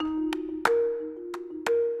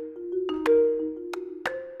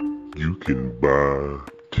can buy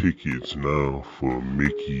tickets now for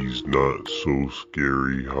Mickey's Not So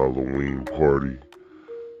Scary Halloween Party.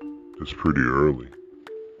 That's pretty early,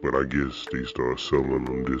 but I guess they start selling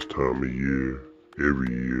them this time of year,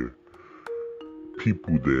 every year.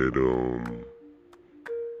 People that,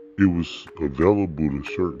 it was available to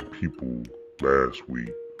certain people last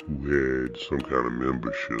week who had some kind of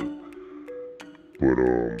membership, but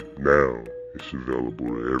now it's available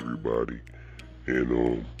to everybody.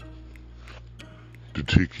 And the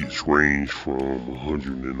tickets range from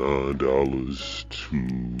 $109 to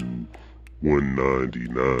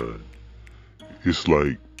 $199. It's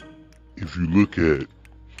like, if you look at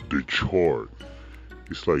the chart,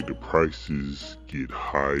 it's like the prices get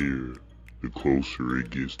higher the closer it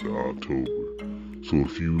gets to October. So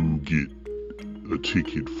if you get a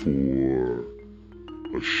ticket for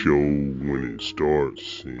a show when it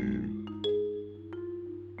starts, and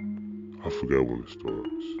I forgot when it starts.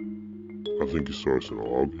 I think it starts in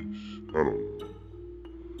August. I don't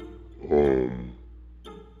know.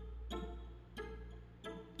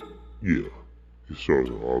 Yeah, it starts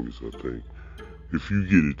in August, I think. If you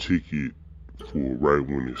get a ticket for right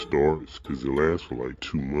when it starts, because it lasts for like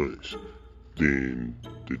 2 months, then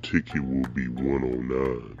the ticket will be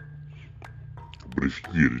 $109. But if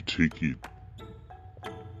you get a ticket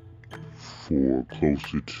for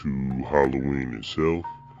closer to Halloween itself,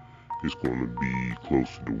 it's going to be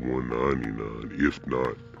closer to $199, if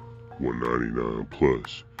not $199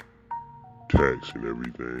 plus tax and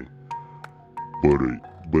everything.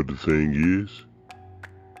 But the thing is,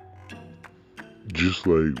 just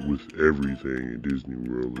like with everything in Disney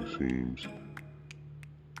World, it seems,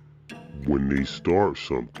 when they start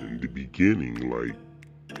something, the beginning, like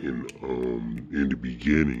in the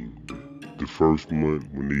beginning, the first month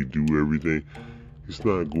when they do everything, it's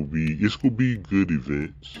gonna be good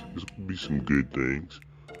events. It's gonna be some good things,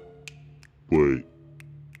 but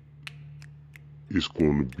it's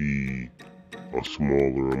gonna be a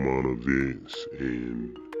smaller amount of events,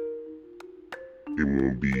 and it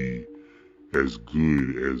won't be as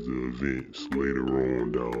good as the events later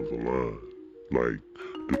on down the line. Like,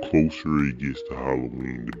 the closer it gets to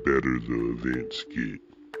Halloween, the better the events get.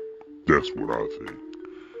 That's what I think.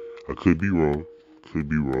 I could be wrong.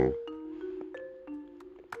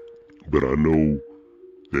 But I know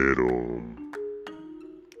that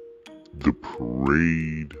the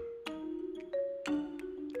parade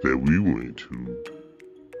that we went to,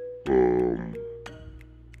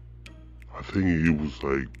 I think it was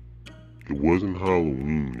like, it wasn't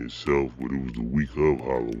Halloween itself, but it was the week of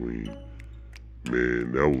Halloween.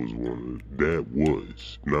 Man, that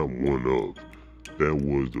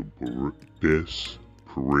was the best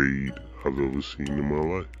parade I've ever seen in my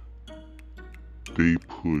life. They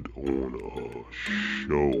put on a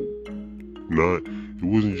show. It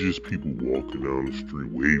wasn't just people walking down the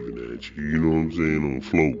street waving at you, you know what I'm saying, on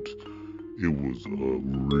floats. It was a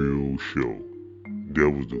real show. That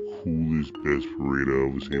was the coolest, best parade I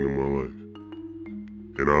ever seen in my life.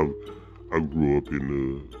 And I grew up in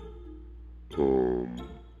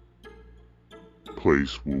a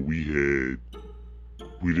place where we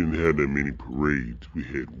didn't have that many parades. We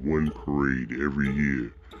had one parade every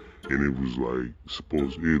year, and it was like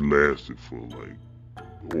it lasted for like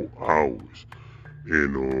hours.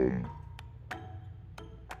 And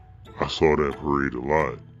I saw that parade a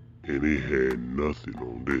lot, and it had nothing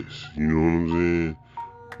on this. You know what I'm saying?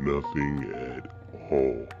 Nothing at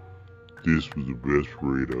all. This was the best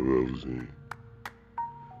parade I've ever seen.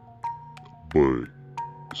 But,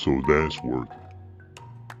 so that's worth it.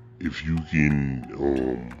 If you can,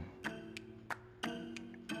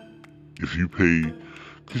 if you pay,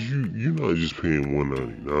 cause you're not just paying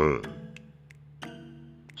 $199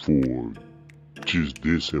 for just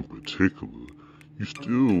this in particular. You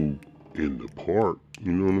still in the park,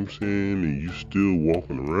 you know what I'm saying? And you still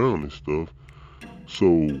walking around and stuff. So,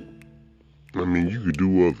 I mean, you could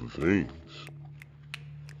do other things.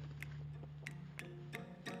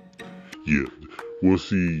 Yeah. Well,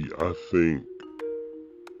 see, I think,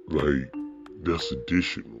 like, that's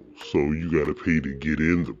additional. So you gotta pay to get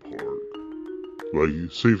in the park.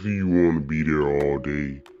 Like, say if you want to be there all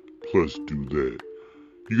day, plus do that,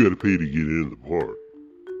 you gotta pay to get in the park.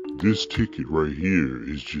 This ticket right here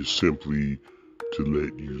is just simply to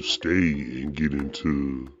let you stay and get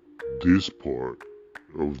into this part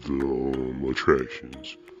of the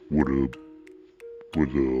attractions where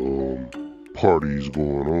the party's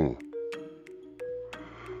going on.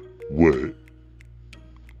 But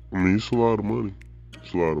I mean, it's a lot of money.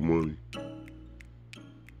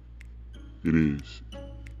 It is.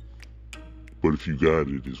 But if you got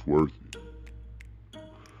it, it's worth it.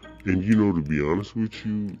 And to be honest with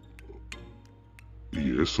you,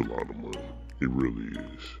 Yeah, it's a lot of money. It really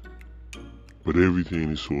is. But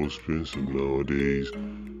everything is so expensive nowadays.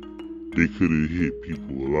 They could have hit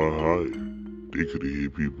people a lot higher. They could have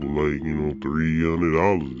hit people like,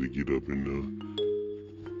 $300 to get up in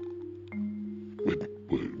there.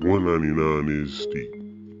 But $199 is steep,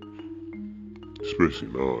 especially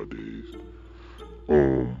nowadays.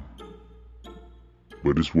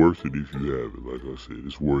 But it's worth it if you have it. Like I said,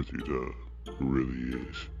 it's worth your time. It really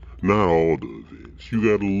is. Not all the events. You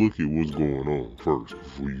gotta look at what's going on first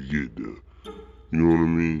before you get there. You know what I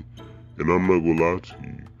mean? And I'm not gonna lie to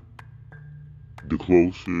you. The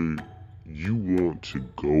closer you want to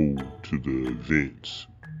go to the events,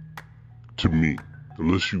 to me,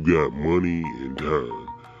 unless you got money and time.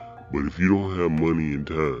 But if you don't have money and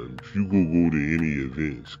time, if you go to any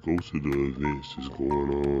events, go to the events that's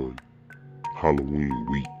going on Halloween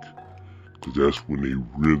week. Because that's when they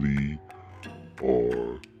really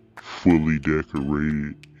are fully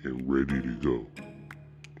decorated and ready to go.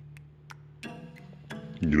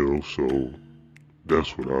 So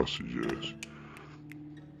that's what I suggest.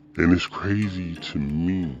 And it's crazy to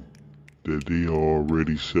me that they are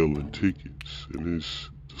already selling tickets. And it's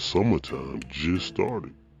the summertime just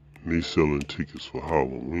started. And they selling tickets for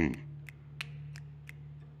Halloween.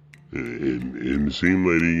 And it seems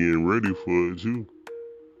like they getting ready for it too.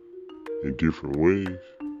 In different ways.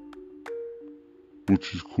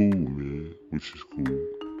 Which is cool, man. Which is cool.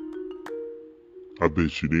 I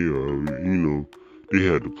bet you they are, they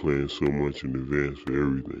had to plan so much in advance for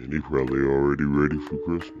everything. They probably already ready for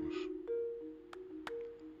Christmas.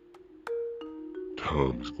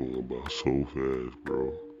 Time is going by so fast,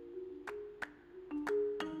 bro.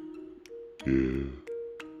 Yeah.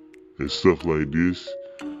 And stuff like this,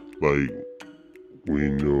 like,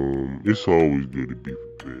 when, it's always good to be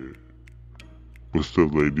prepared. But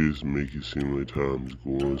stuff like this make it seem like time is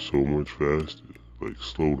going so much faster. Like,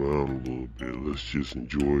 slow down a little bit. Let's just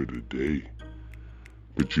enjoy the day.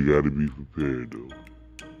 But you gotta be prepared, though.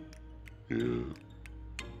 Yeah.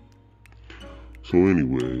 So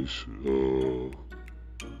anyways,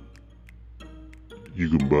 you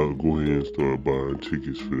can go ahead and start buying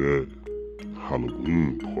tickets for that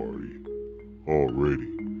Halloween party already.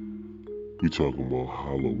 We talking about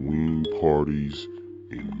Halloween parties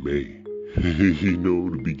in May.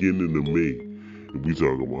 The beginning of May. And we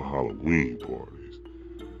talking about Halloween parties.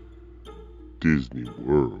 Disney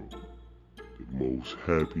World, the most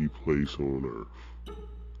happy place on earth.